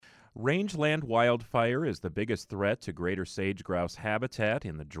Rangeland wildfire is the biggest threat to greater sage-grouse habitat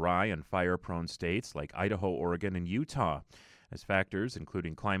in the dry and fire-prone states like Idaho, Oregon, and Utah. As factors,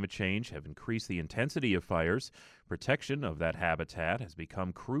 including climate change, have increased the intensity of fires, protection of that habitat has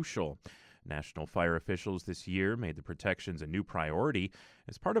become crucial. National fire officials this year made the protections a new priority.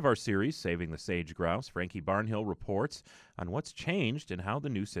 As part of our series, Saving the Sage-Grouse, Frankie Barnhill reports on what's changed and how the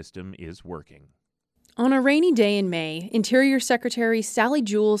new system is working. On a rainy day in May, Interior Secretary Sally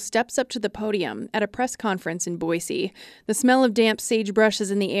Jewell steps up to the podium at a press conference in Boise. The smell of damp sagebrush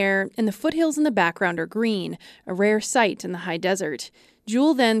is in the air, and the foothills in the background are green, a rare sight in the high desert.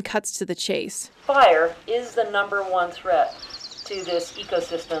 Jewell then cuts to the chase. Fire is the number one threat to this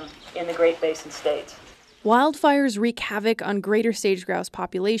ecosystem in the Great Basin states. Wildfires wreak havoc on greater sage-grouse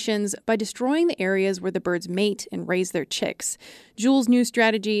populations by destroying the areas where the birds mate and raise their chicks. Jewell's new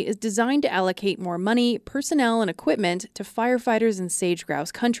strategy is designed to allocate more money, personnel, and equipment to firefighters in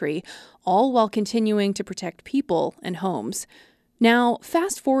sage-grouse country, all while continuing to protect people and homes. Now,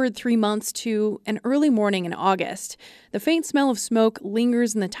 fast forward 3 months to an early morning in August. The faint smell of smoke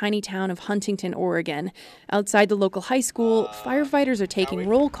lingers in the tiny town of Huntington, Oregon. Outside the local high school, firefighters are taking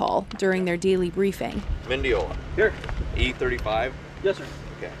roll call during their daily briefing. Mendiola. Here. E35. Yes, sir.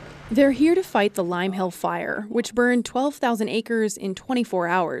 Okay. They're here to fight the Limehills Fire, which burned 12,000 acres in 24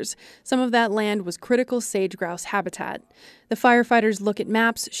 hours. Some of that land was critical sage-grouse habitat. The firefighters look at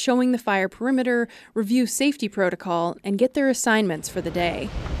maps showing the fire perimeter, review safety protocol, and get their assignments for the day.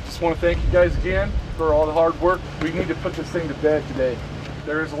 Just want to thank you guys again for all the hard work. We need to put this thing to bed today.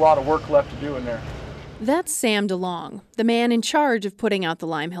 There is a lot of work left to do in there. That's Sam DeLong, the man in charge of putting out the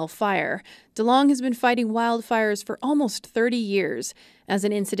Limehills Fire. DeLong has been fighting wildfires for almost 30 years. As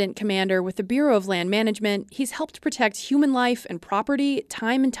an incident commander with the Bureau of Land Management, he's helped protect human life and property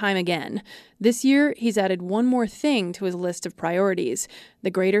time and time again. This year, he's added one more thing to his list of priorities: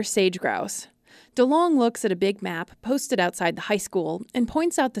 the greater sage-grouse. DeLong looks at a big map posted outside the high school and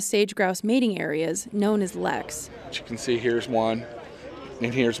points out the sage-grouse mating areas known as leks. As you can see, here's one,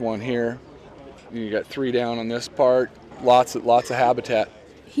 and here's one here. You got 3 down on this part, lots of habitat.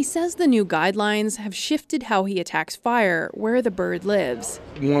 He says the new guidelines have shifted how he attacks fire where the bird lives.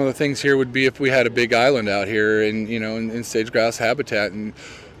 One of the things here would be if we had a big island out here and, in sage-grouse habitat, and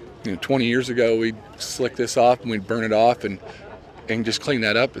 20 years ago we'd slick this off and we'd burn it off and just clean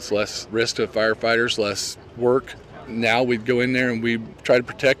that up. It's less risk to firefighters, less work. Now we'd go in there and we try to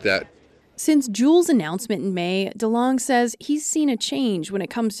protect that. Since Jewell's announcement in May, DeLong says he's seen a change when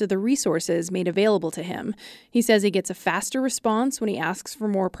it comes to the resources made available to him. He says he gets a faster response when he asks for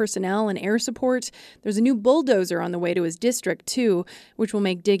more personnel and air support. There's a new bulldozer on the way to his district, too, which will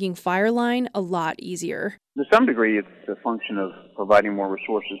make digging fire line a lot easier. To some degree, it's a function of providing more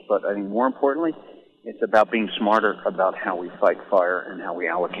resources, but I think more importantly, it's about being smarter about how we fight fire and how we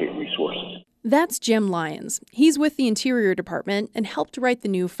allocate resources. That's Jim Lyons. He's with the Interior Department and helped write the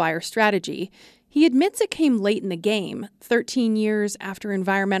new fire strategy. He admits it came late in the game, 13 years after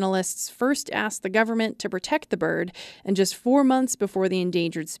environmentalists first asked the government to protect the bird and just 4 months before the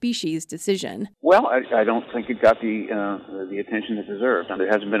endangered species decision. Well, I don't think it got the attention it deserved.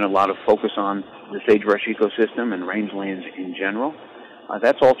 There hasn't been a lot of focus on the sagebrush ecosystem and rangelands in general.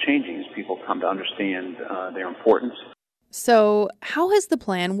 That's all changing as people come to understand their importance. So, how has the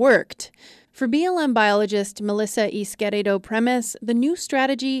plan worked? For BLM biologist Melissa Izquierdo-Premis, the new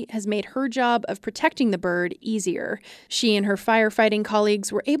strategy has made her job of protecting the bird easier. She and her firefighting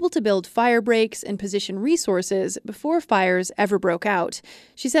colleagues were able to build fire breaks and position resources before fires ever broke out.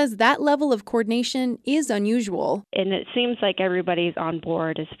 She says that level of coordination is unusual. And it seems like everybody's on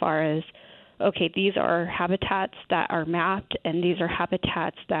board as far as, okay, these are habitats that are mapped and these are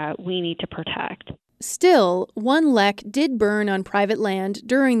habitats that we need to protect. Still, one lek did burn on private land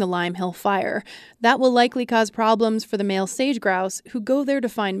during the Limehills Fire. That will likely cause problems for the male sage-grouse who go there to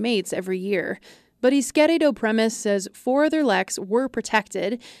find mates every year. But Izquierdo-Premis says 4 other leks were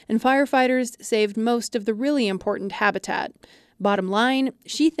protected, and firefighters saved most of the really important habitat. Bottom line,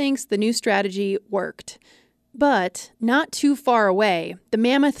 she thinks the new strategy worked. But not too far away, the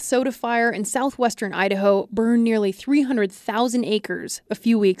Mammoth Soda Fire in southwestern Idaho burned nearly 300,000 acres a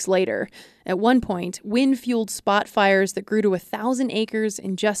few weeks later. At one point, wind-fueled spot fires that grew to 1,000 acres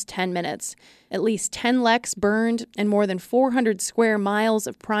in just 10 minutes. At least 10 leks burned, and more than 400 square miles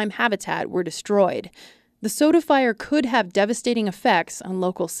of prime habitat were destroyed. The soda fire could have devastating effects on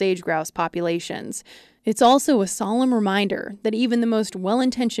local sage-grouse populations. It's also a solemn reminder that even the most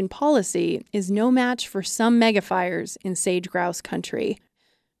well-intentioned policy is no match for some megafires in sage-grouse country.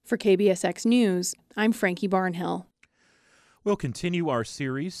 For KBSX News, I'm Frankie Barnhill. We'll continue our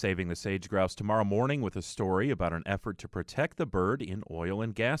series, Saving the Sage Grouse, tomorrow morning with a story about an effort to protect the bird in oil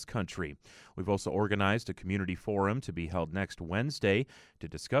and gas country. We've also organized a community forum to be held next Wednesday to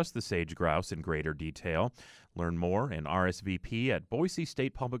discuss the sage grouse in greater detail. Learn more and RSVP at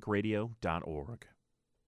boisestatepublicradio.org.